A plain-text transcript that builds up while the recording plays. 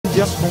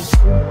just won't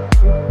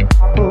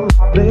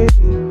play.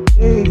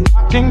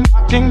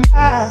 Watching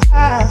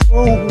eyes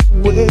go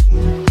away.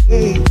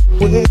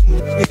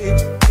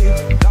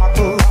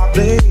 Doctor,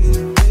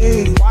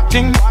 play.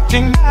 Watching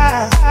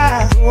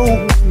eyes go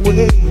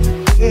away.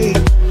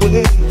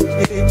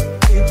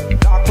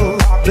 Doctor,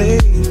 play.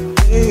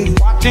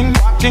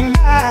 Watching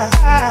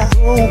eyes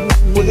go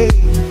away.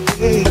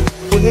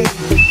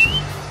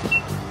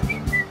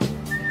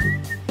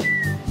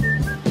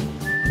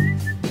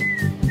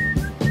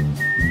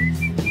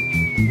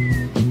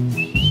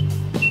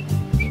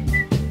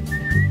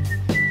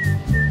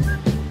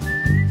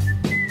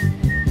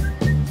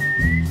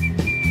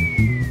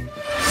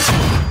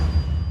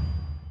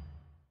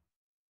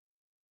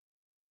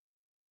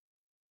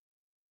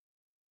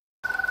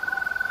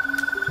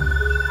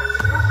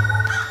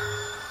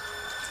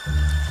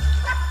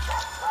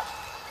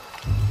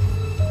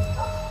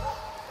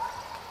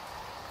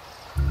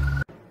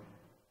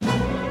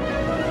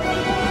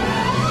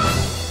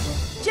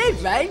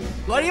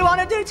 What do you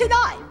want to do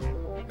tonight?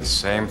 The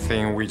same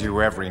thing we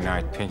do every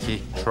night,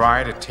 Pinky.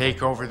 Try to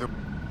take over the...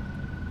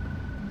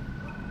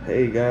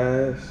 Hey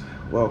guys,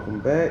 welcome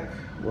back.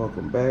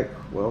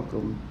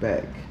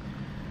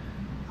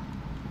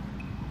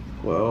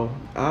 Well,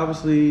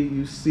 obviously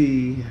you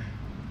see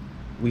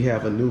we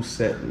have a new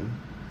setting.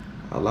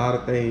 A lot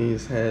of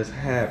things has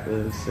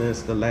happened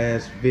since the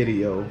last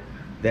video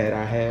that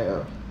I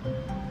have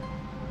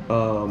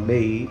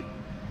made,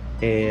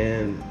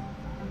 and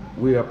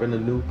we're up in a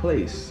new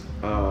place.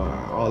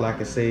 All I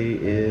can say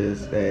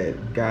is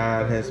that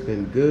God has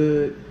been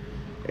good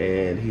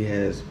and he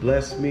has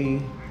blessed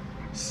me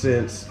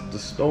since the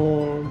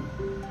storm,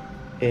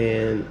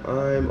 and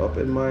I'm up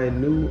in my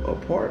new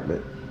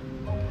apartment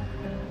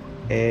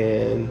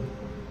and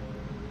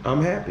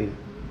I'm happy.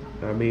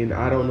 I mean,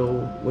 I don't know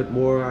what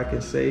more I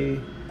can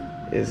say.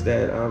 Is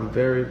that I'm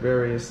very,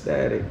 very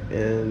ecstatic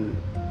and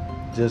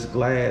just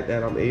glad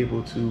that I'm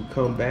able to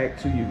come back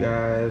to you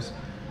guys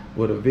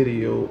with a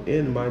video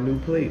in my new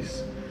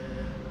place.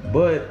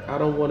 But I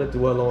don't want to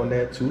dwell on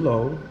that too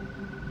long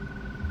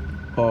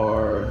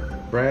or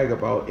brag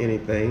about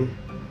anything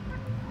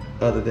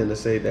other than to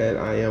say that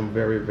I am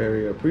very,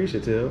 very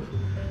appreciative.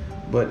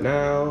 But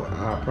now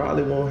I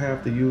probably won't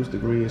have to use the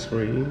green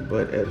screen,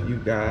 but if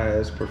you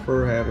guys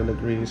prefer having the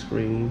green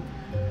screen,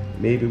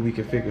 maybe we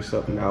can figure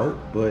something out.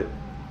 But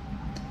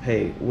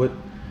hey, what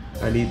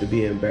I need to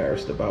be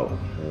embarrassed about?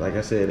 Like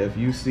I said, if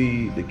you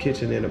see the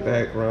kitchen in the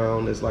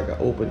background, it's like an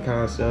open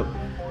concept.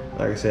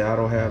 Like I said, I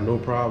don't have no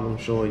problem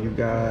showing you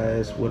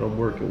guys what I'm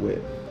working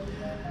with.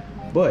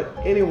 But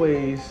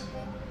anyways,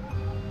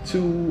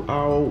 to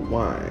our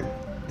wine.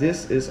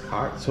 This is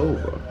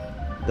October,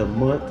 the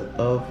month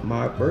of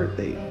my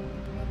birthday,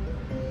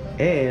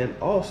 and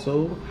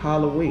also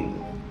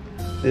Halloween.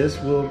 This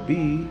will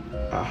be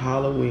a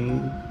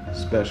Halloween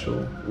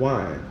special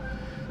wine.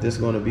 This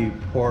is going to be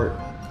part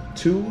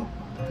 2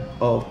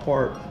 of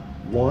part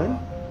 1,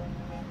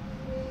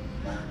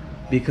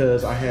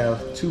 because I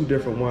have 2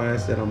 different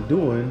wines that I'm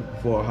doing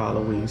for a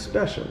Halloween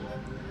special.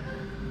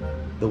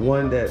 The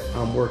one that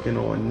I'm working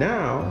on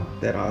now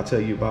that I'll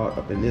tell you about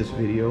up in this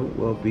video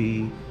will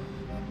be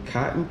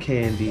cotton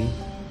candy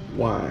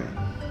wine.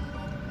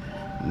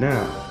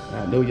 Now,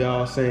 I know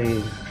y'all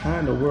saying, how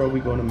in the world are we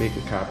going to make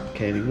a cotton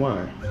candy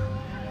wine?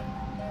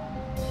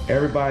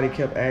 Everybody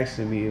kept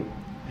asking me,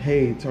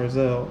 hey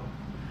Tarzell,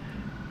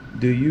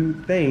 do you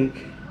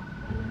think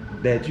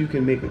that you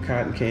can make a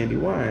cotton candy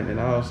wine? And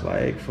I was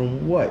like,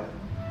 from what?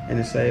 And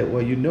they said,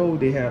 well, you know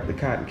they have the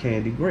cotton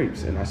candy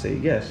grapes. And I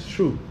said, yes,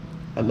 true.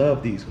 I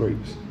love these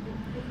grapes.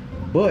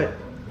 But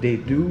they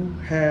do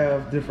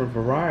have different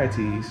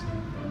varieties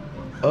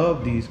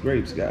of these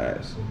grapes,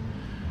 guys.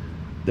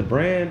 The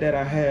brand that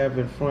I have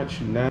in front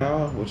of you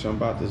now, which I'm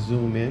about to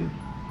zoom in,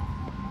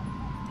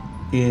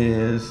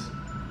 is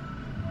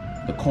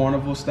the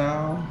Carnival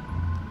style.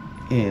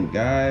 And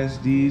guys,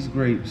 these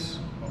grapes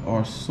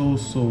are so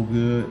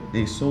good.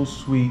 They're so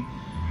sweet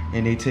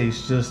and they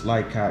taste just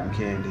like cotton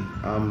candy.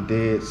 I'm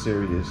dead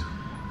serious,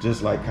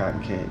 just like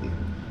cotton candy.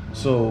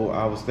 So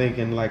I was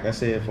thinking, like I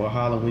said, for a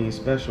Halloween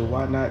special,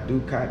 why not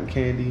do cotton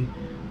candy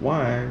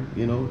wine?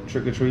 You know,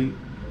 trick or treat,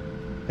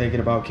 thinking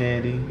about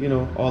candy, you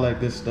know, all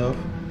that good stuff.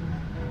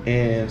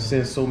 And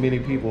since so many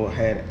people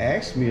had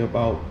asked me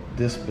about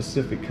this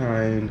specific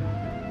kind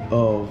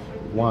of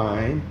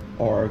wine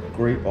or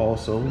grape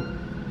also,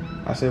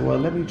 I said, well,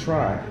 let me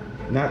try.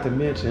 Not to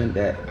mention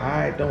that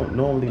I don't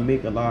normally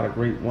make a lot of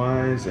grape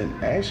wines, and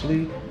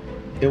actually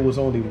it was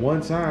only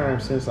one time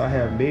since I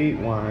have made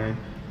wine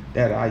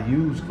that I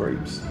use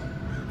grapes.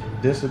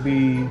 This will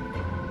be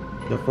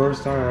the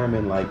first time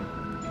in like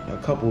a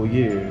couple of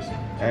years,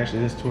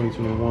 actually this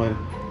 2021,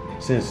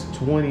 since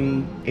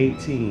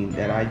 2018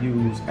 that I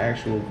use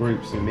actual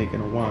grapes in making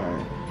a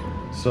wine.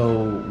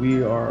 So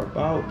we are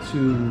about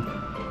to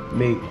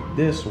make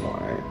this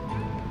wine.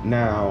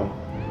 Now,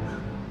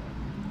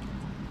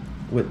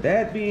 with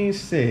that being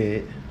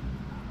said,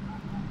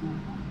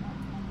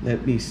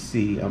 let me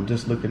see, I'm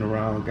just looking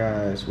around,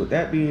 guys. With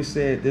that being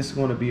said, this is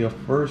going to be a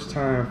first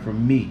time for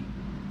me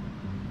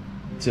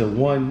to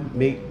one,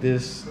 make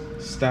this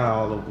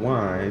style of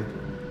wine,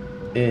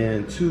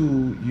 and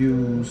two,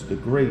 use the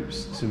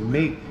grapes to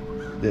make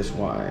this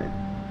wine.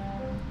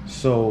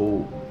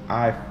 So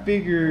I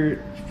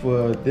figured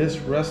for this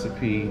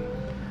recipe,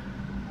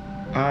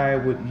 I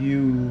would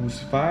use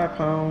 5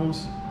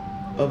 pounds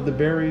of the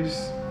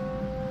berries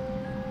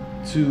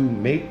to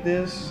make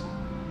this.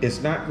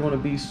 It's not going to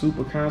be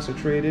super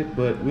concentrated,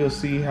 but we'll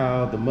see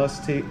how the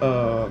must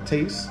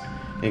taste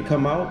and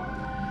come out.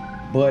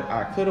 But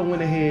I could have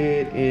went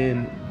ahead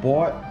and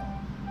bought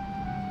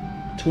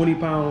 20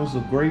 pounds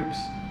of grapes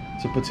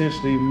to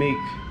potentially make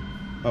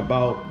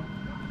about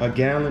a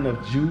gallon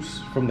of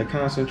juice from the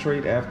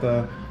concentrate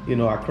after, you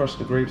know, I crushed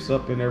the grapes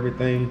up and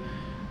everything.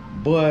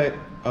 But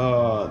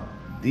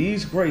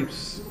these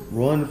grapes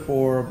run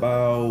for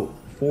about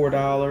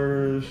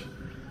 $4.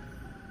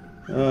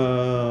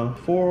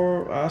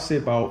 I say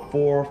about $4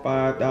 or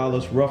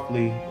 $5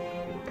 roughly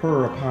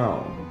per a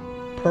pound.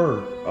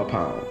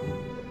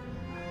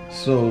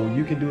 So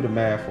you can do the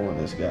math on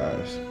this,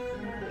 guys.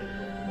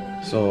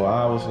 So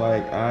I was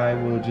like, I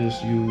will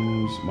just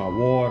use my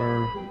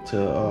water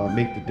to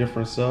make the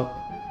difference up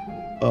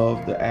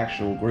of the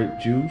actual grape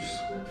juice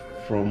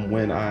from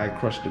when I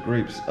crushed the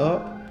grapes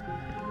up.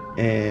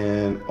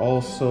 And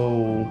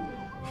also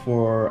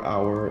for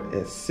our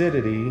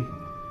acidity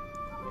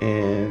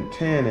and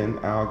tannin,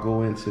 I'll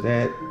go into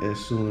that as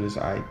soon as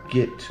I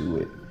get to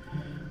it.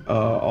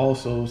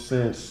 Also,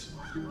 since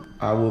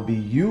I will be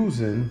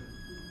using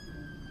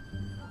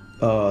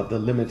the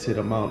limited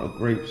amount of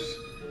grapes,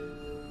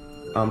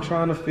 I'm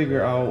trying to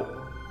figure out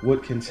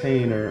what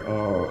container,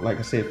 or like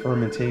I said,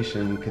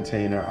 fermentation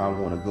container I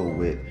want to go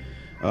with.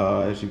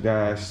 As you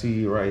guys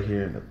see right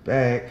here in the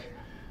back,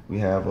 we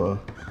have a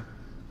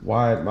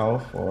wide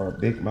mouth or a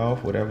big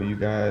mouth, whatever you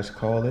guys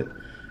call it.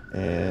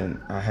 And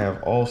I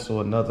have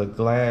also another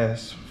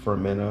glass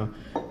fermenter.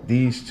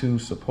 These two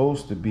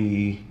supposed to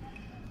be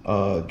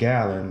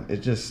gallon. It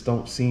just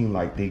don't seem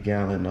like they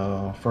gallon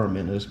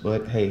fermenters,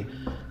 but hey,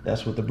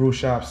 that's what the brew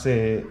shop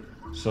said.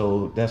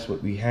 So that's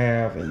what we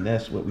have, and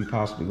that's what we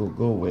possibly will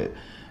go with.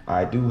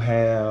 I do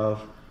have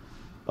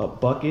a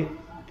bucket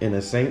in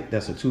a sink.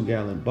 That's a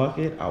 2-gallon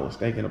bucket. I was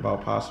thinking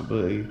about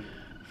possibly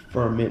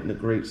fermenting the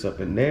grapes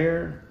up in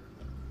there,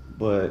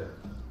 but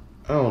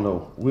I don't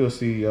know. We'll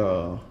see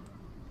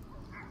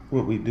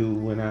what we do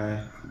when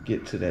I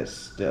get to that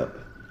step.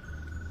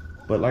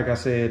 But like I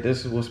said,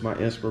 this was my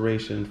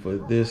inspiration for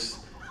this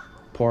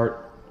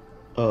part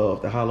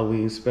of the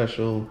Halloween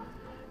special.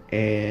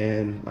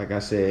 And like I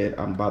said,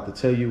 I'm about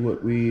to tell you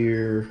what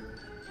we're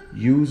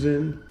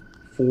using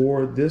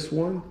for this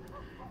one.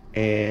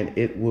 And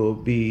it will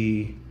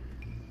be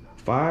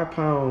 5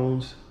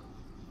 pounds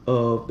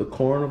of the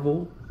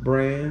Carnival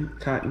brand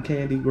cotton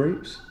candy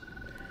grapes,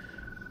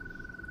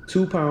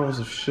 2 pounds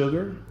of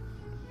sugar,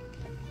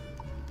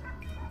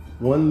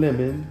 1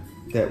 lemon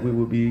that we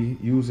will be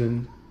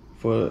using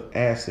for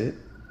acid,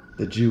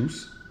 the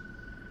juice.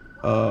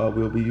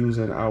 We'll be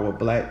using our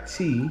black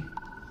tea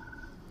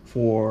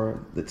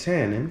for the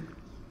tannin,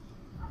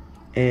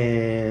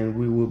 and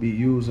we will be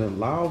using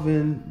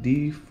Lalvin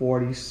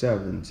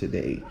D47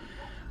 today.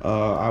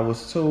 I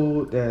was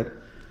told that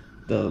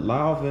the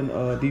Lalvin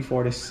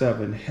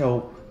D47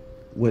 help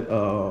with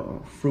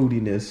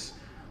fruitiness,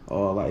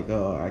 or like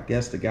I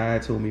guess the guy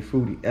told me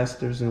fruity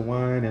esters in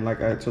wine. And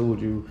like I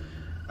told you,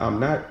 I'm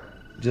not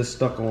just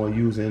stuck on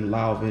using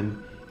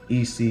Lalvin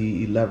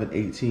EC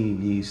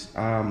 1118 yeast.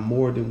 I'm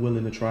more than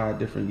willing to try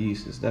different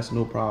yeasts. That's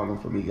no problem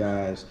for me,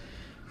 guys,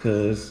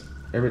 because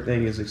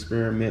everything is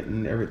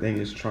experimenting, everything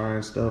is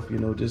trying stuff, you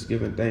know, just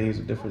giving things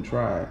a different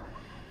try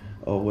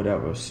or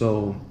whatever.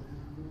 So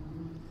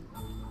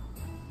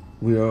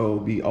we'll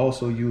be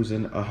also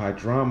using a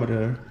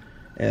hydrometer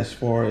as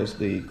far as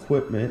the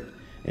equipment.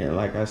 And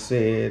like I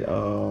said,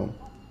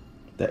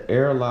 the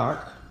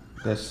airlock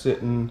that's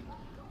sitting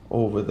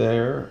over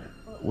there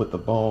with the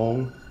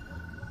bone.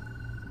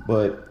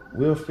 But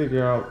we'll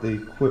figure out the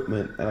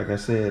equipment, like I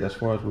said, as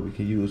far as what we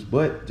can use.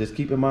 But just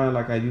keep in mind,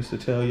 like I used to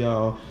tell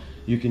y'all,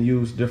 you can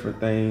use different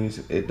things.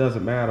 It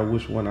doesn't matter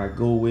which one I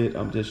go with.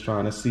 I'm just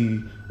trying to see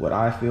what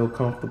I feel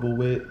comfortable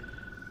with.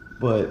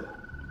 But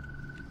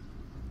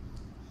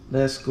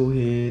let's go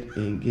ahead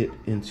and get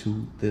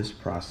into this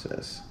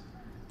process.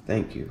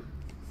 Thank you.